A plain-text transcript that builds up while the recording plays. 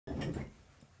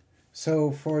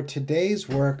So for today's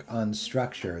work on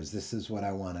structures, this is what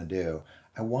I want to do.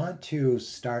 I want to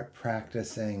start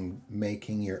practicing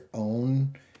making your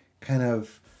own kind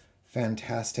of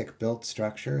fantastic built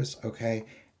structures, okay?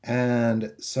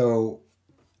 And so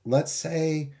let's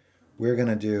say we're going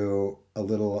to do a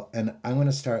little, and I'm going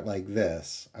to start like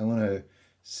this. I want to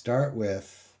start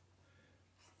with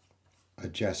a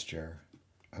gesture,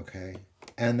 okay?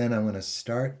 And then I'm going to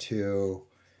start to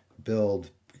build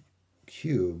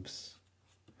cubes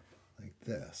like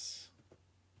this.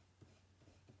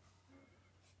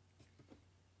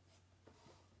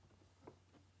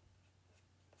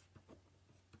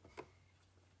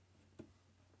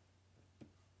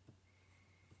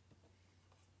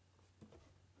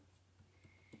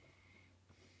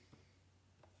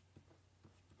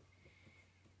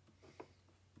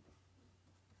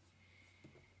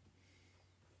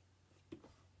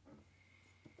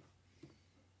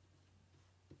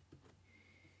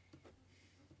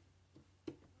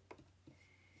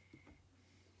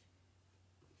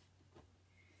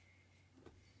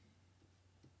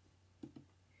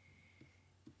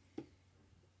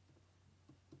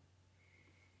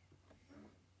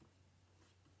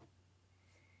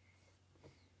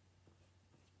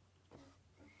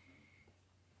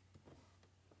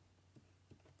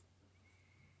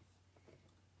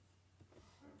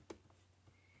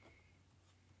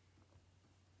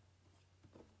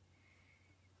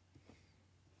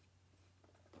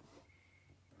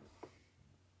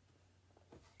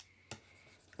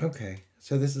 Okay,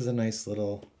 so this is a nice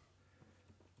little.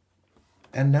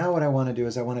 And now what I want to do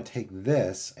is I want to take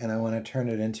this and I want to turn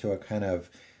it into a kind of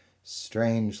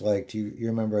strange, like, do you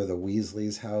remember the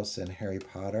Weasley's house in Harry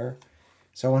Potter?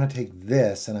 So I want to take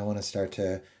this and I want to start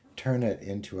to turn it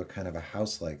into a kind of a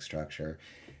house-like structure.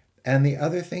 And the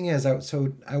other thing is,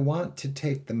 so I want to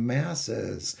take the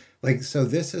masses, like, so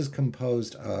this is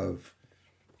composed of,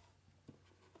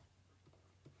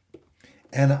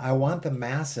 and I want the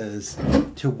masses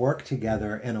to work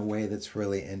together in a way that's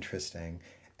really interesting.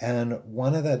 And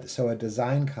so a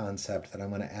design concept that I'm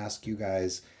going to ask you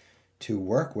guys to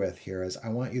work with here is I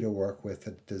want you to work with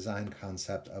the design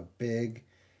concept of big,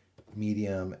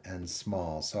 medium, and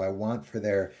small. So I want for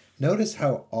there, notice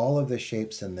how all of the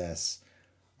shapes in this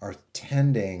are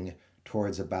tending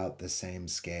towards about the same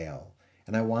scale.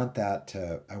 And I want that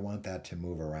to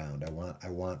move around. I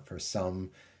want for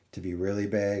some to be really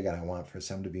big, and I want for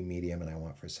some to be medium, and I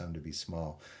want for some to be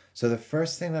small. So the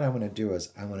first thing that I'm going to do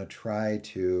is I'm going to try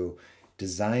to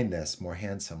design this more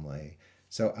handsomely.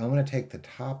 So I'm going to take the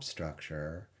top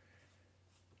structure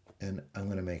and I'm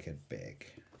going to make it big.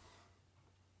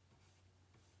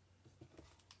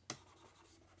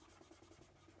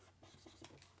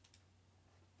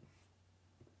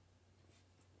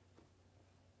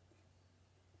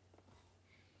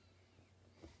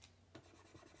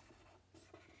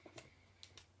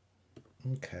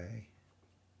 Okay.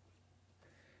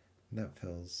 That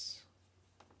feels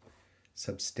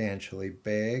substantially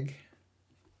big.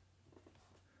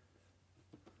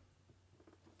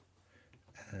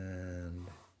 And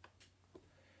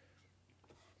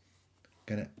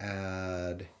gonna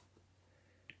add,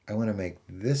 I want to make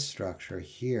this structure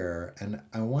here, and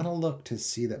I want to look to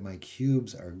see that my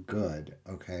cubes are good,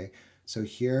 okay? So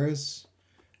here's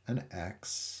an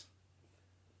X,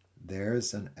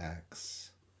 there's an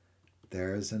X,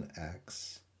 there's an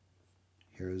X,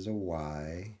 here's a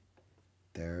Y,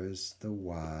 there's the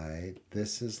Y.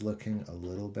 This is looking a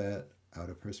little bit out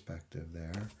of perspective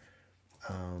there.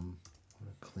 I'm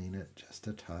gonna clean it just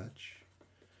a touch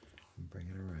and bring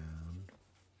it around.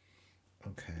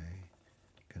 Okay,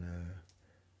 gonna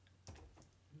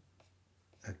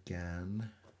again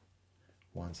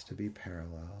wants to be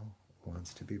parallel,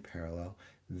 wants to be parallel.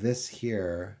 This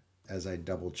here, as I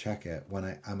double check it,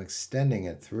 when I'm extending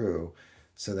it through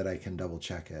so that I can double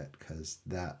check it because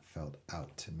that felt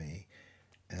out to me.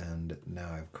 And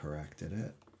now I've corrected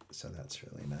it, so that's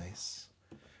really nice.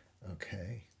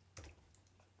 Okay.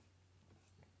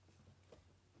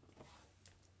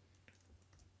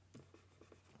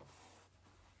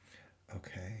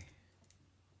 Okay.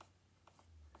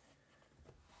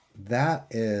 That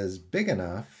is big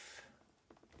enough.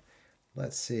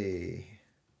 Let's see.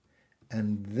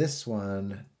 And this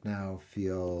one now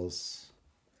feels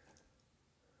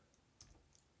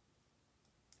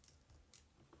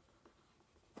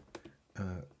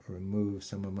remove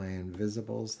some of my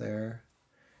invisibles there.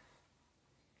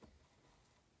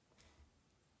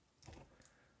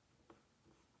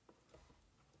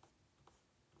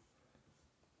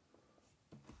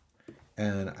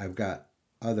 And I've got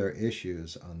other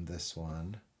issues on this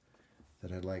one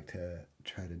that I'd like to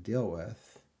try to deal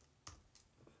with.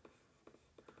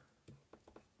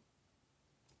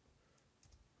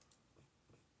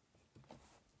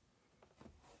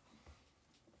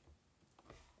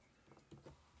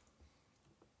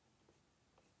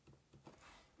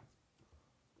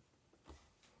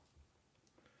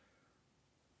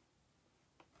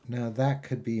 Now that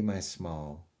could be my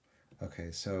small.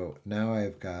 Okay, so now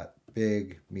I've got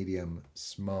big, medium,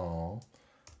 small.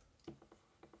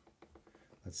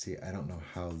 Let's see, I don't know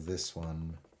how this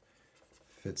one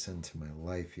fits into my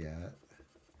life yet.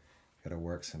 Gotta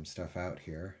work some stuff out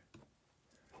here.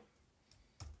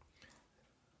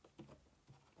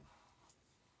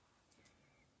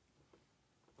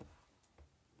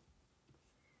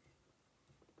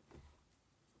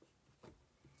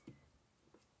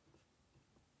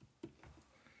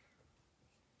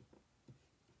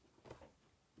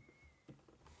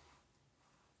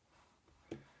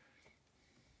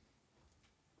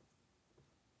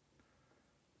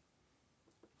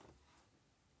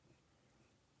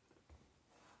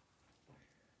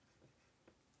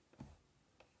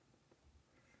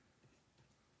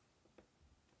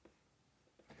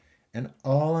 And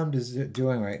all I'm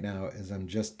doing right now is I'm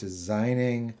just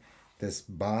designing this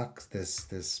box,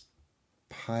 this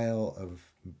pile of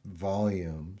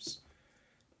volumes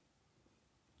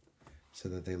so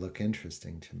that they look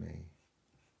interesting to me.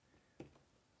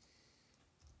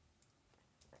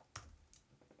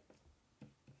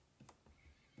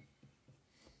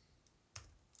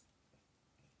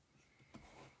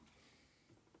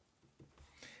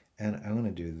 And I want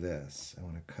to do this. I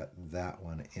want to cut that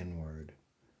one inward.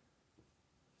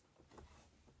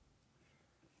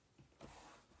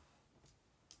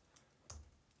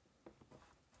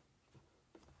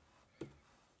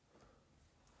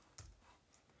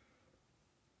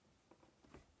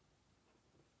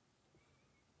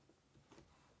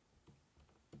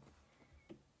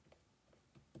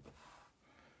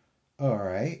 All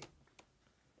right.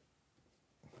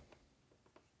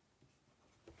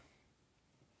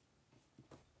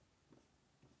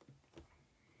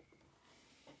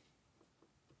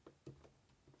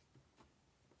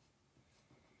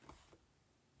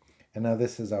 And now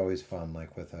this is always fun,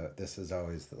 like this is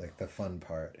always like the fun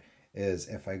part is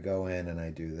if I go in and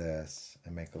I do this, I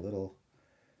make a little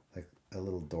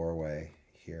doorway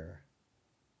here.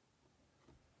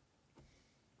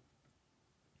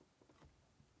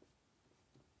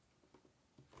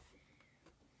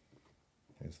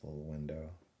 There's a little window.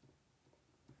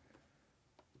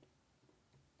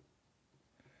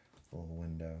 A little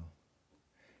window.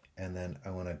 And then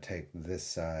I want to take this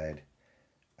side.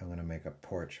 I'm going to make a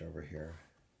porch over here.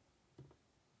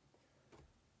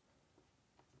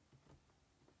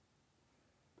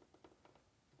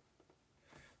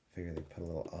 Figure they put a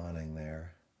little awning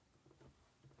there.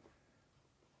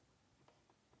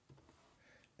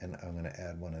 And I'm going to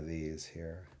add one of these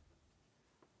here.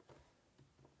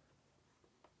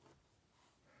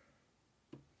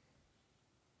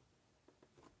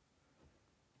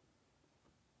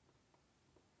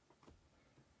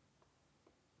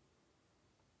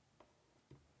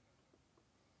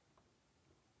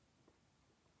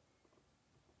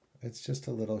 It's just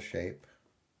a little shape.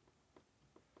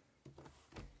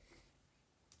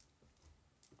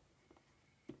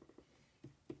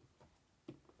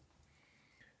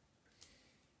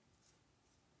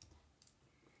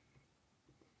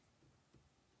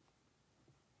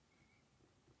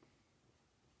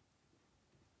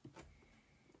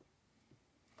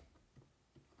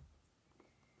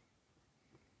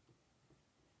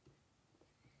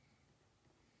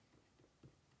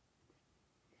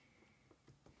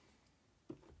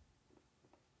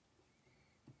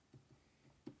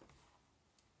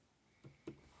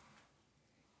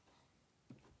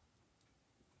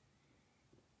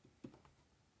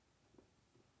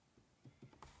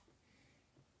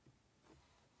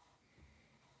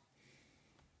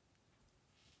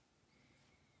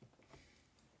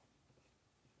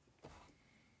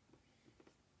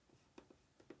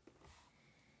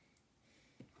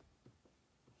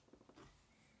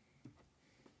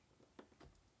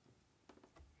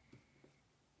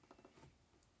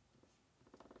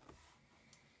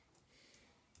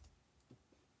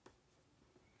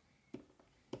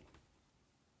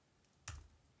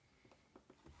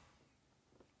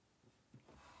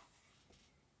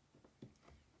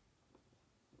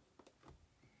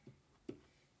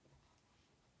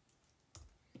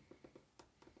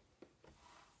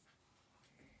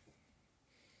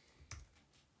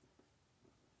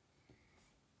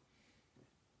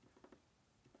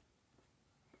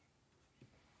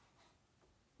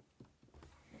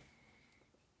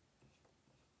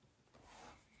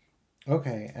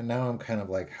 Okay, and now I'm kind of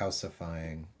like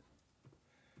housifying.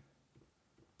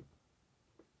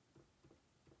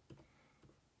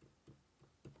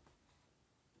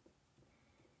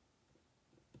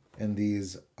 And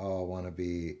these all want to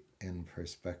be in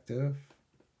perspective.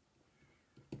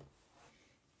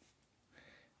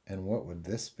 And what would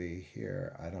this be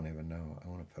here? I don't even know. I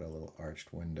want to put a little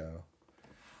arched window.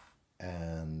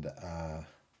 And I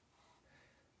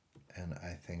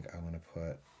think I want to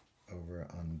put over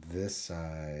on this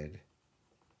side,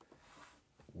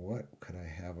 what could I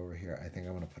have over here? I think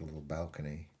I want to put a little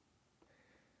balcony.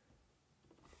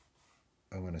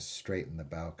 I want to straighten the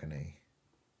balcony.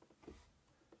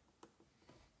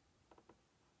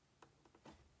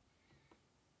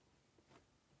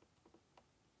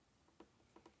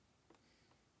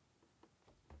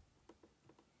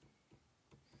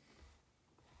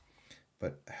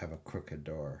 But have a crooked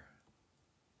door.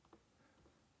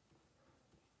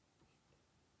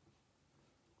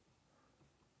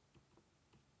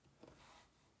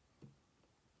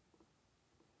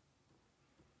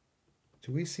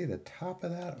 Do we see the top of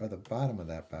that or the bottom of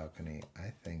that balcony?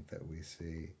 I think that we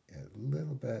see a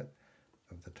little bit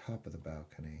of the top of the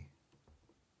balcony.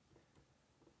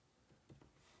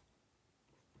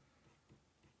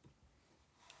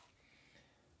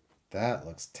 That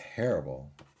looks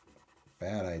terrible.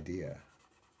 Bad idea.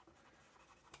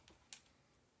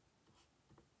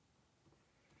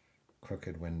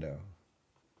 Crooked window.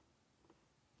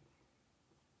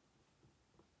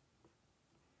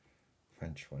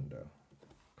 French window.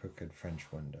 Crooked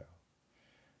French window.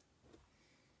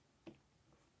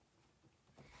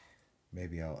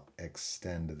 Maybe I'll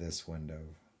extend this window.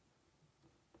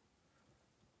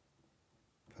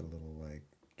 Put a little like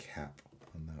cap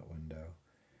on that window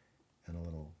and a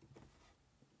little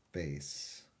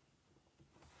base.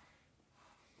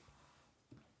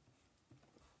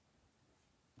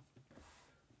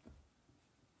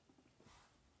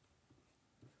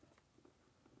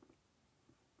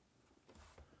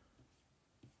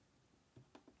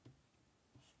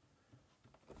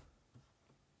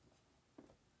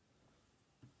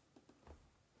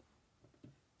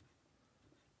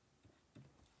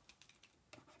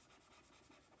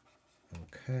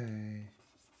 Okay.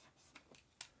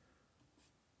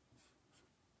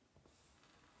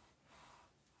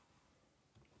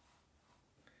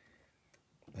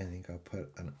 I think I'll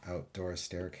put an outdoor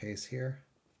staircase here.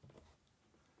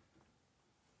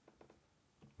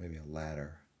 Maybe a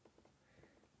ladder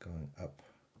going up.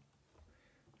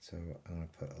 So I'm going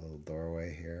to put a little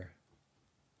doorway here.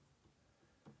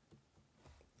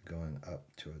 Going up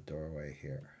to a doorway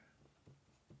here.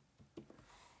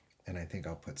 And I think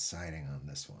I'll put siding on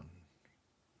this one.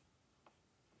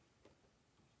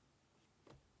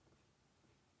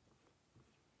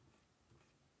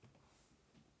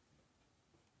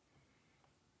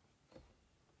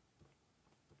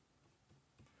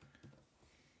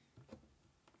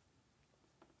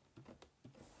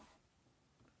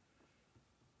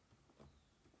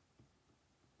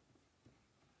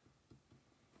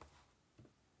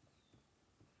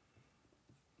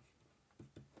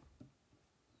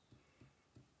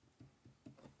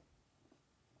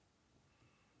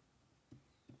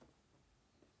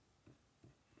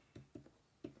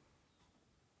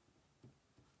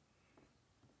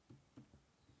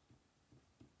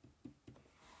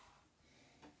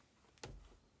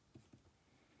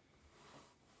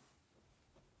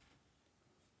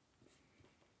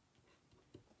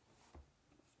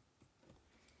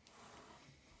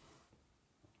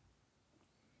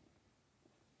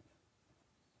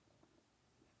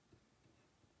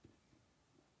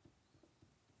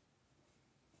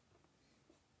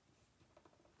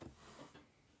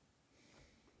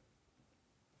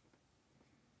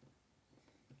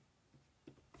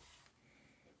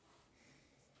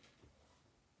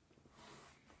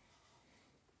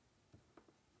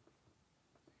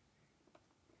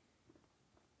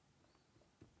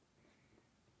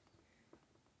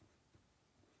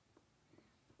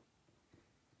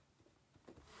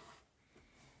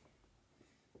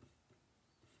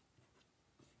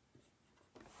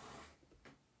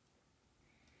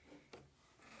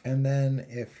 And then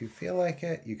if you feel like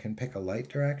it, you can pick a light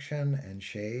direction and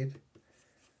shade.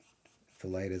 If the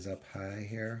light is up high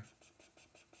here.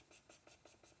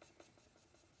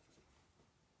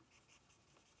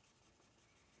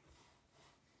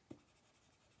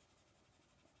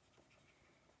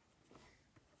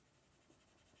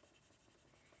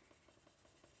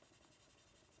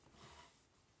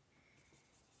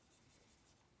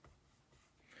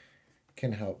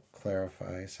 Can help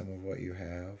clarify some of what you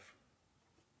have.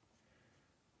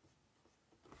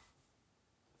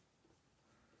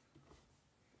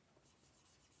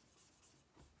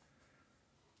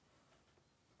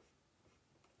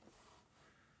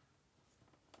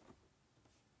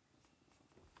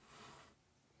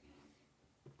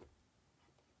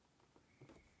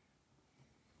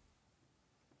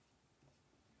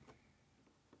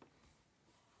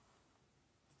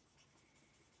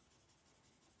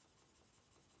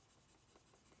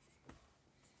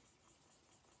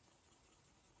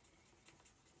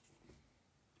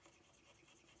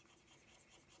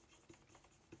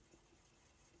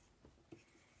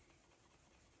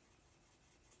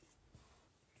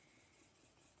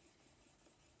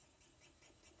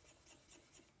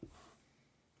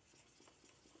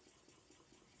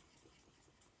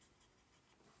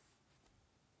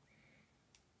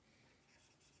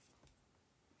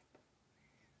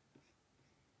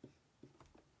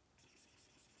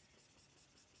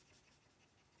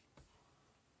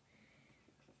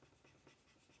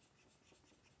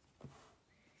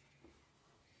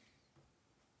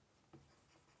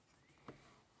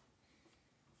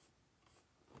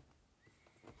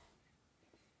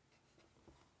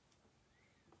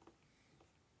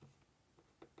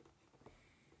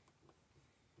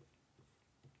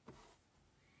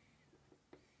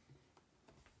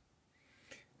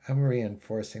 I'm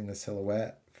reinforcing the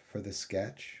silhouette for the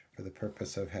sketch, for the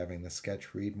purpose of having the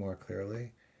sketch read more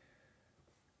clearly.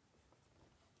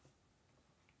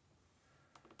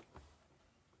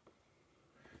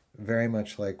 Very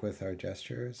much like with our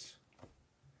gestures.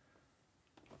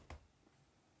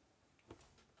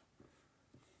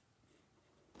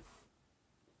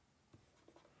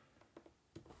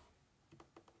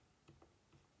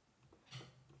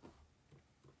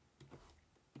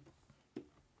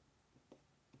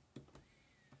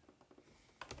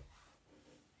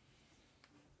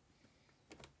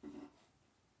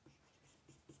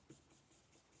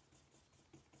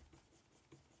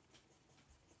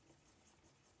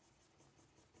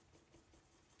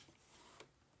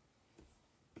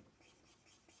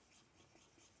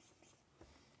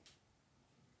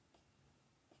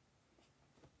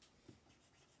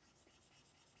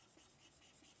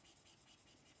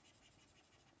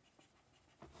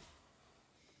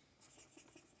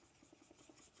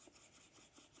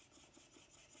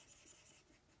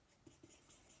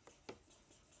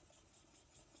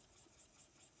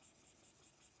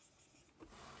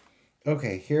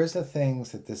 Okay, here's the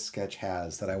things that this sketch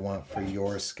has that I want for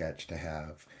your sketch to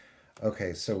have.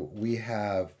 Okay, so we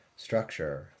have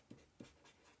structure.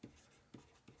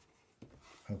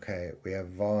 Okay, we have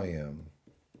volume.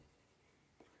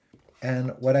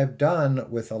 And what I've done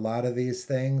with a lot of these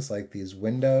things, like these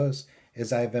windows,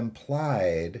 is I've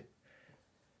implied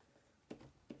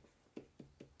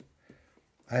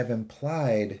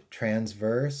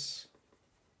transverse,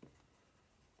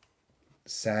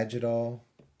 sagittal,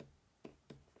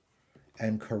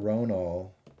 and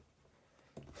coronal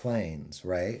planes,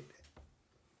 right?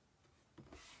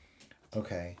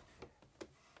 Okay.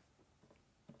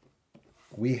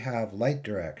 We have light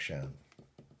direction.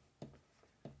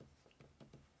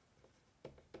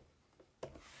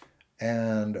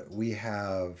 And we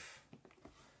have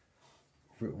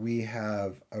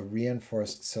a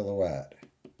reinforced silhouette.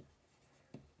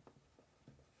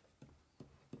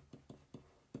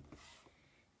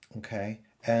 Okay,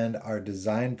 and our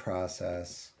design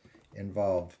process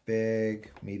involved big,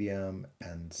 medium,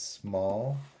 and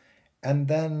small. And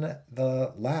then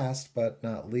the last but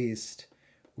not least,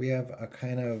 we have a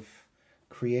kind of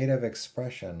creative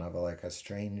expression of like a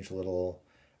strange little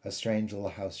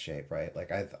house shape, right?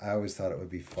 Like I always thought it would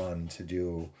be fun to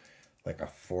do like a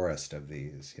forest of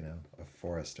these, you know, a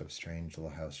forest of strange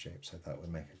little house shapes. I thought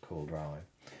would make a cool drawing.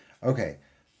 Okay,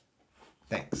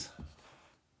 thanks.